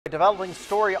Developing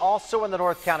story also in the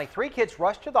North County. 3 kids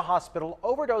rushed to the hospital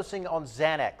overdosing on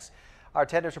Xanax. Our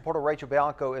 10 News reporter Rachel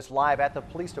Bianco is live at the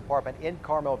police department in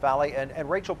Carmel Valley. And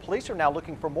Rachel, police are now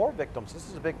looking for more victims. This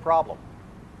is a big problem.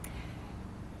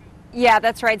 Yeah,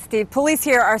 that's right, Steve. Police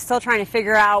here are still trying to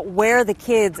figure out where the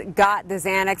kids got the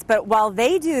Xanax. But while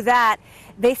they do that,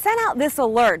 they sent out this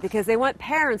alert because they want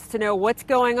parents to know what's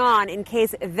going on in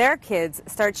case their kids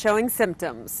start showing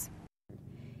symptoms.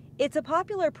 It's a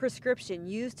popular prescription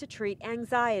used to treat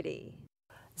anxiety.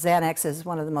 Xanax is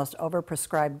one of the most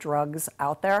overprescribed drugs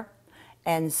out there.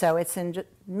 And so it's in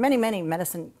many, many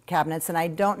medicine cabinets. And I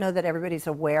don't know that everybody's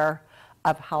aware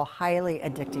of how highly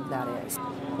addictive that is.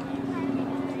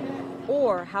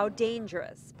 Or how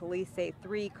dangerous. Police say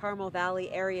 3 Carmel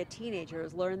Valley area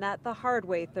teenagers learned that the hard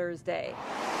way Thursday.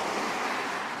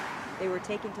 They were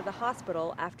taken to the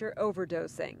hospital after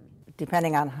overdosing.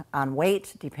 Depending on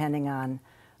weight, depending on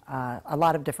a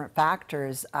lot of different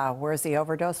factors, where's the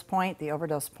overdose point? The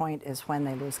overdose point is when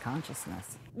they lose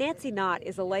consciousness. Nancy Knott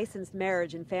is a licensed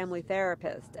marriage and family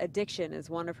therapist. Addiction is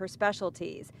one of her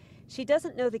specialties. She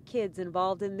doesn't know the kids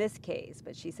involved in this case,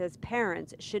 but she says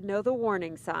parents should know the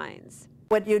warning signs.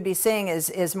 What you'd be seeing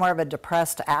is more of a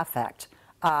depressed affect,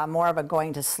 more of a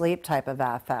going to sleep type of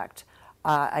affect.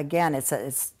 Again, it's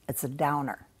a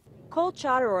downer. Cole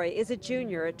Chaudhary is a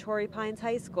junior at Torrey Pines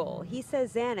High School. He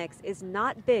says Xanax is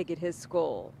not big at his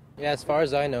school. Yeah, as far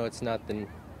as I know, it's not the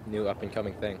new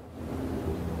up-and-coming thing.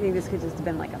 You think this could just have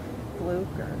been like a fluke?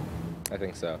 Or? I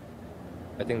think so.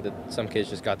 I think that some kids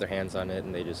just got their hands on it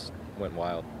and they just went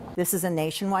wild. This is a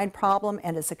nationwide problem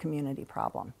and it's a community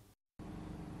problem.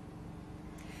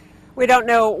 We don't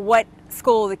know what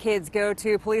school the kids go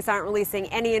to. Police aren't releasing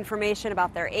any information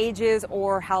about their ages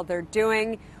or how they're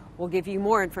doing. We'll give you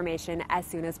more information as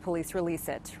soon as police release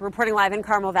it. Reporting live in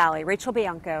Carmel Valley, Rachel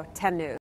Bianco, 10 News.